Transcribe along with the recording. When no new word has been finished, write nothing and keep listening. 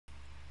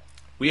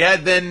We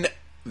had then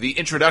the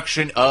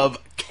introduction of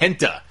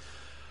Kenta.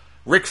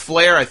 Ric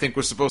Flair, I think,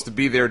 was supposed to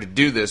be there to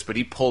do this, but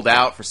he pulled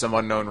out for some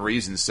unknown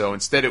reason, so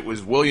instead it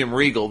was William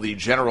Regal, the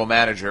general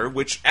manager,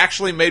 which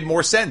actually made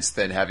more sense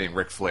than having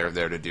Ric Flair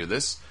there to do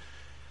this.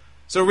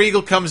 So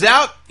Regal comes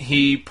out,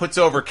 he puts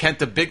over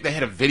Kenta big. They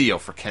had a video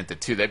for Kenta,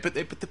 too. They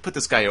put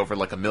this guy over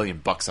like $1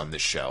 million on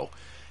this show.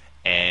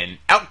 And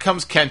out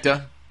comes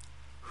Kenta,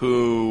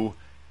 who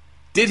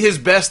did his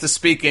best to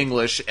speak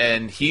English,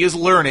 and he is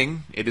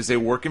learning. It is a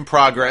work in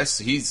progress.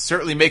 He's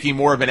certainly making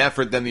more of an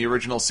effort than the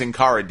original Sin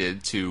Cara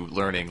did to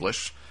learn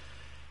English.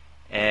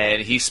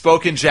 And he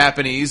spoke in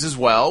Japanese as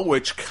well,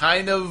 which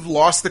kind of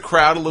lost the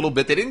crowd a little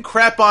bit. They didn't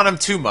crap on him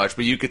too much,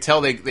 but you could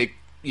tell he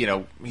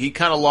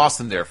kind of lost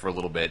them there for a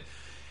little bit.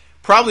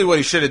 Probably what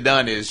he should have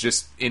done is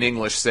just in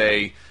English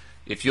say,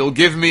 "If you'll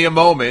give me a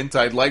moment,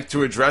 I'd like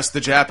to address the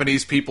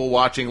Japanese people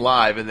watching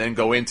live," and then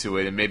go into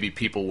it, and maybe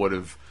people would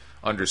have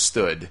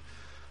understood.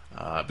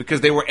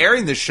 Because they were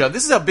airing this show.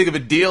 This is how big of a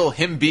deal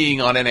him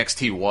being on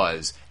NXT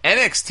was.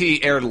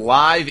 NXT aired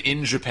live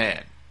in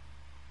Japan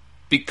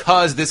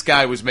because this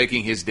guy was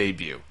making his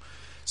debut.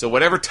 So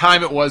whatever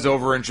time it was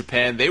over in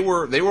Japan, they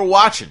were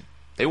watching.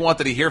 They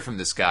wanted to hear from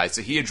this guy,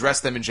 so he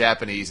addressed them in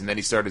Japanese, and then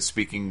he started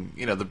speaking,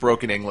 the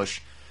broken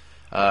English.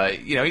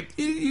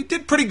 He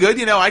did pretty good.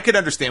 I could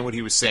understand what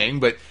he was saying,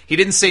 but he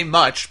didn't say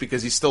much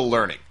because he's still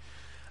learning.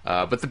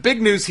 But the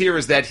big news here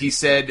is that he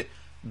said,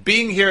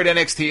 being here at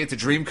NXT, it's a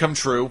dream come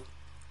true,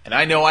 and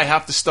I know I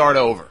have to start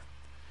over.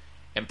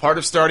 And part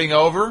of starting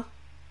over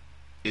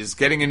is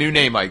getting a new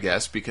name, I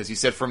guess, because he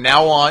said from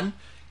now on,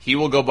 he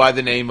will go by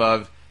the name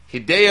of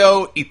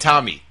Hideo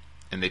Itami.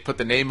 And they put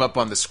the name up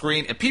on the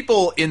screen, and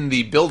people in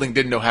the building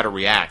didn't know how to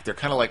react. They're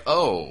kind of like,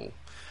 oh.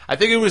 I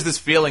think it was this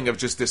feeling of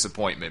just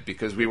disappointment,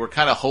 because we were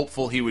kind of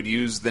hopeful he would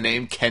use the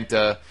name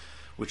Kenta,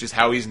 which is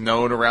how he's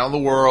known around the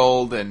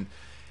world, and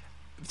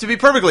to be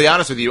perfectly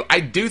honest with you, I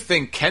do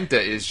think Kenta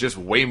is just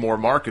way more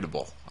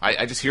marketable.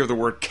 I just hear the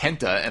word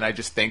Kenta, and I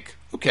just think,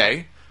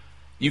 okay,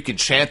 you can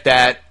chant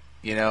that,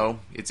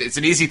 it's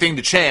an easy thing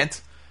to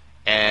chant,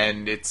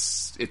 and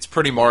it's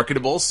pretty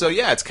marketable, so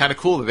yeah, it's kind of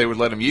cool that they would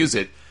let him use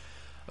it,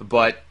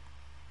 but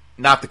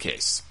not the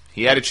case.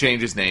 He had to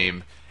change his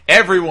name.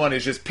 Everyone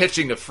is just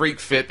pitching a freak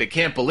fit. They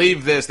can't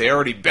believe this. They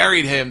already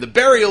buried him. The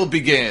burial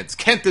begins.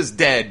 Kenta's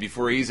dead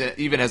before he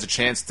even has a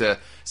chance to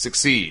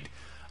succeed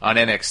on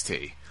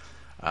NXT.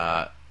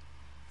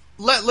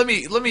 Let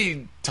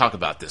me talk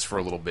about this for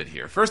a little bit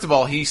here. First of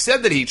all, he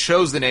said that he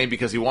chose the name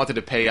because he wanted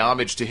to pay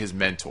homage to his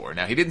mentor.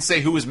 Now, he didn't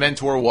say who his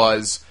mentor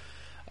was.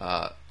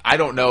 I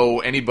don't know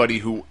anybody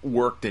who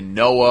worked in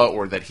Noah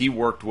or that he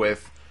worked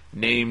with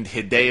named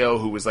Hideo,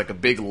 who was like a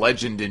big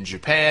legend in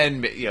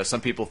Japan.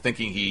 Some people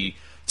thinking he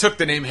took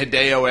the name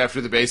Hideo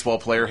after the baseball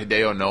player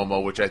Hideo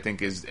Nomo, which I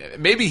think is,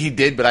 maybe he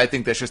did, but I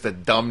think that's just a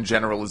dumb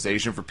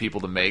generalization for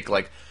people to make.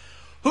 Like,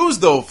 who's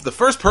the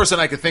first person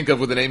I could think of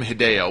with the name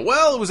Hideo?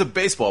 Well, it was a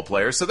baseball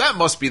player, so that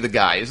must be the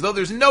guy, as though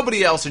there's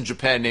nobody else in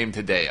Japan named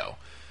Hideo.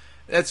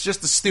 That's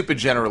just a stupid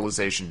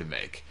generalization to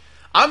make.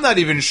 I'm not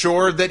even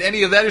sure that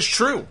any of that is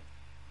true.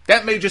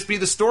 That may just be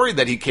the story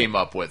that he came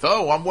up with.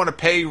 Oh, I want to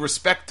pay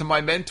respect to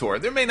my mentor.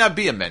 There may not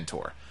be a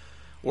mentor.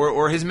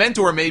 Or his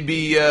mentor may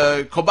be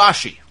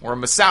Kobashi or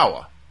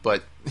Misawa,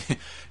 but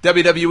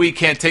WWE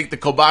can't take the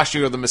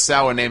Kobashi or the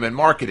Misawa name and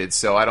market it,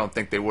 so I don't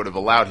think they would have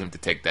allowed him to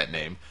take that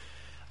name.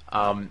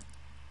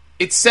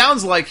 It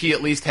sounds like he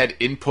at least had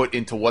input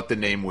into what the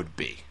name would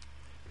be.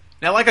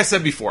 Now, like I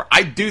said before,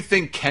 I do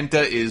think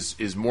Kenta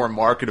is more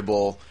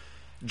marketable.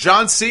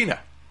 John Cena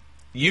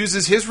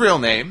uses his real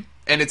name,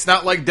 and it's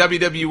not like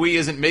WWE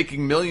isn't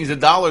making millions of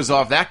dollars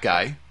off that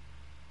guy.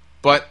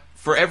 But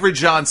for every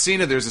John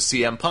Cena, there's a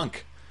CM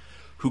Punk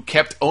who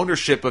kept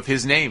ownership of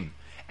his name.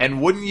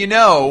 And wouldn't you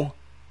know,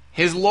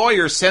 his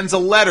lawyer sends a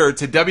letter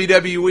to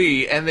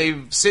WWE, and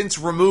they've since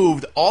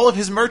removed all of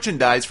his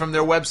merchandise from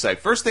their website.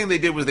 First thing they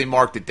did was they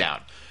marked it down.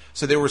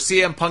 So there were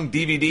CM Punk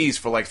DVDs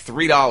for like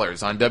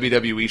 $3 on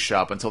WWE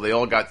Shop until they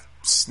all got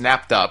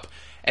snapped up.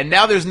 And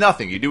now there's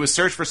nothing. You do a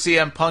search for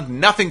CM Punk,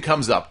 nothing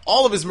comes up.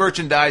 All of his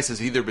merchandise has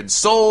either been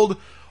sold,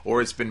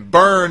 or it's been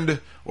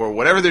burned, or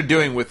whatever they're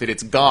doing with it,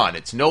 it's gone.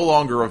 It's no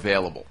longer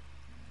available.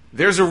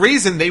 There's a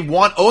reason they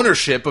want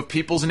ownership of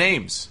people's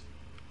names.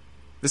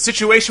 The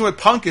situation with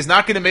Punk is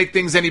not going to make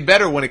things any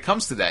better when it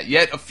comes to that.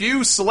 Yet a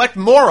few select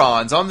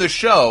morons on the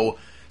show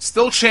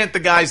still chant the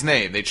guy's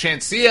name. They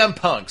chant CM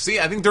Punk. See,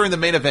 I think during the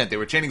main event they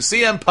were chanting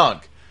CM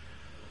Punk.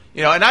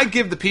 And I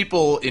give the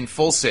people in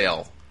Full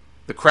Sail,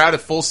 the crowd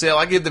at Full Sail,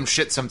 I give them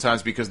shit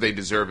sometimes because they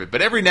deserve it.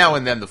 But every now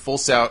and then the Full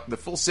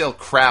Sail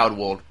crowd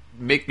will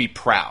make me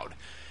proud.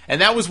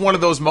 And that was one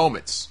of those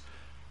moments.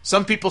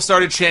 Some people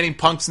started chanting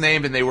Punk's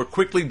name, and they were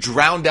quickly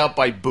drowned out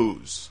by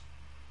boos.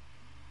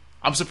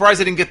 I'm surprised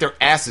they didn't get their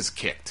asses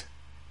kicked.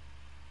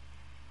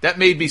 That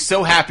made me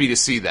so happy to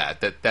see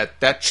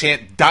that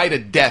chant died a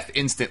death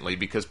instantly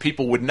because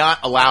people would not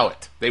allow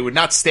it. They would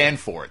not stand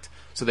for it,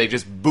 so they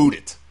just booed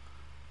it.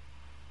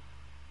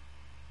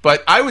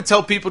 But I would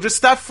tell people, just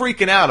stop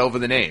freaking out over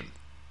the name.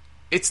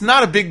 It's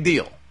not a big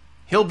deal.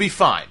 He'll be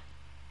fine.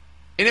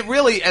 And it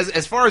really,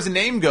 as far as the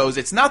name goes,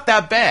 it's not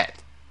that bad.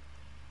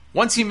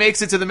 Once he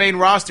makes it to the main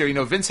roster, you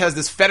know, Vince has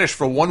this fetish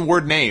for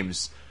one-word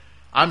names.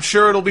 I'm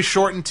sure it'll be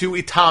shortened to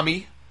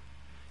Itami.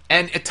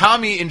 And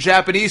Itami in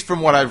Japanese,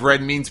 from what I've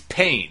read, means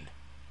pain.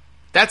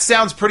 That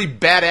sounds pretty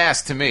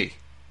badass to me.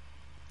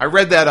 I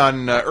read that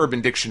on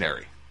Urban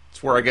Dictionary.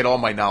 It's where I get all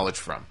my knowledge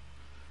from.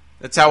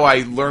 That's how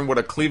I learned what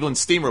a Cleveland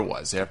steamer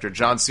was, after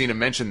John Cena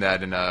mentioned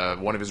that in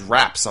one of his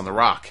raps on The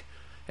Rock.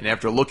 And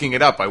after looking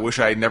it up, I wish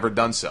I had never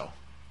done so.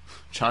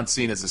 John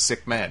Cena's a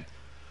sick man.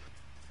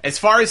 As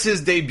far as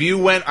his debut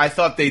went, I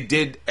thought they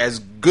did as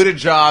good a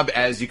job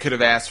as you could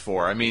have asked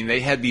for. I mean, they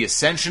had the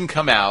Ascension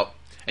come out,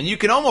 and you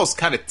can almost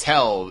kind of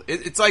tell.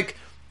 It's like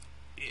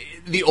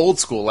the old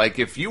school. Like,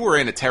 if you were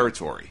in a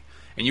territory,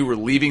 and you were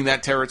leaving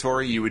that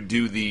territory, you would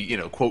do the, you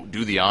know, quote,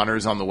 do the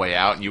honors on the way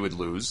out, and you would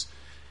lose.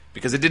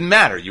 Because it didn't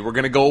matter. You were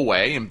going to go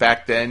away, and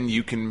back then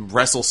you can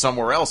wrestle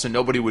somewhere else, and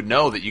nobody would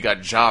know that you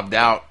got jobbed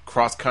out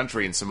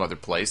cross-country in some other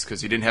place,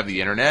 because you didn't have the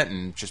internet,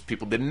 and just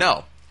people didn't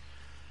know.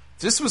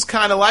 This was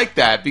kind of like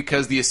that,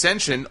 because the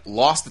Ascension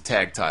lost the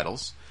tag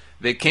titles.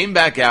 They came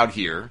back out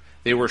here.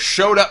 They were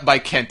showed up by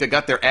Kenta,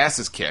 got their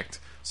asses kicked.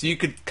 So you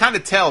could kind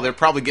of tell they're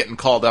probably getting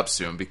called up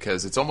soon,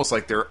 because it's almost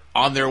like they're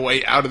on their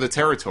way out of the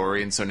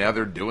territory, and so now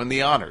they're doing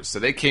the honors. So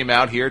they came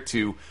out here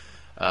to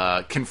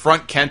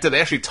confront Kenta.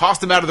 They actually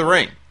tossed him out of the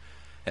ring.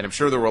 And I'm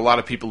sure there were a lot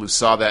of people who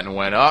saw that and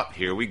went, oh,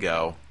 here we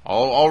go.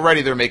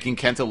 Already they're making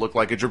Kenta look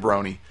like a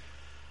jabroni.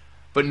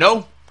 But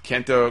no,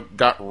 Kenta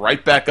got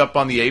right back up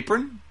on the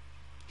apron.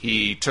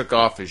 He took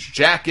off his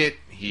jacket.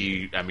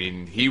 He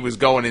was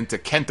going into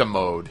Kenta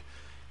mode.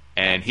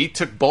 And he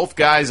took both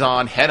guys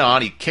on head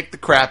on. He kicked the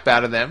crap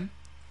out of them.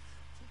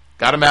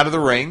 Got him out of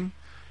the ring.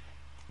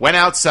 Went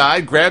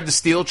outside, grabbed the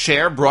steel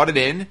chair, brought it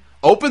in,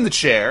 opened the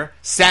chair,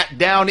 sat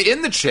down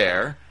in the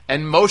chair,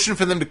 and motioned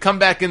for them to come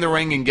back in the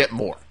ring and get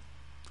more.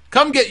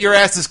 Come get your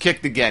asses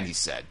kicked again, he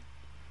said.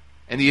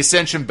 And the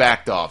Ascension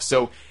backed off.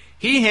 So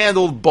he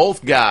handled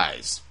both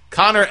guys,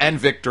 Connor and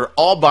Victor,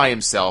 all by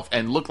himself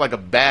and looked like a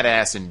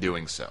badass in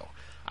doing so.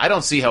 I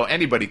don't see how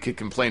anybody could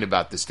complain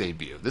about this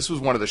debut. This was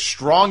one of the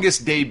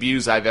strongest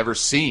debuts I've ever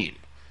seen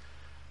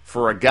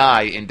for a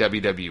guy in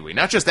WWE.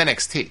 Not just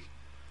NXT.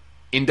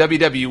 In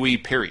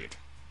WWE, period.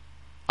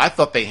 I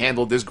thought they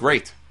handled this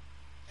great.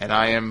 And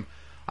I am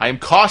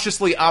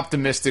cautiously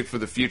optimistic for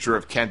the future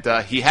of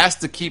Kenta. He has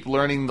to keep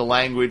learning the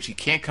language. He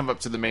can't come up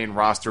to the main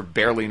roster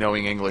barely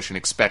knowing English and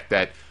expect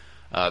that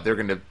they're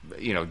going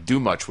to, do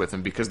much with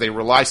him, because they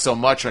rely so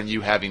much on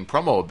you having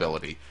promo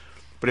ability.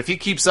 But if he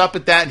keeps up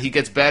at that and he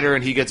gets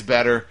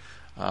better,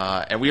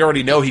 and we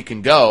already know he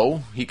can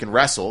go, he can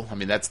wrestle. I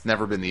mean, that's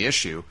never been the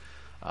issue.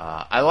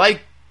 I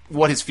like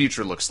what his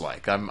future looks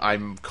like.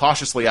 I'm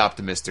cautiously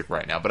optimistic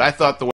right now. But I thought the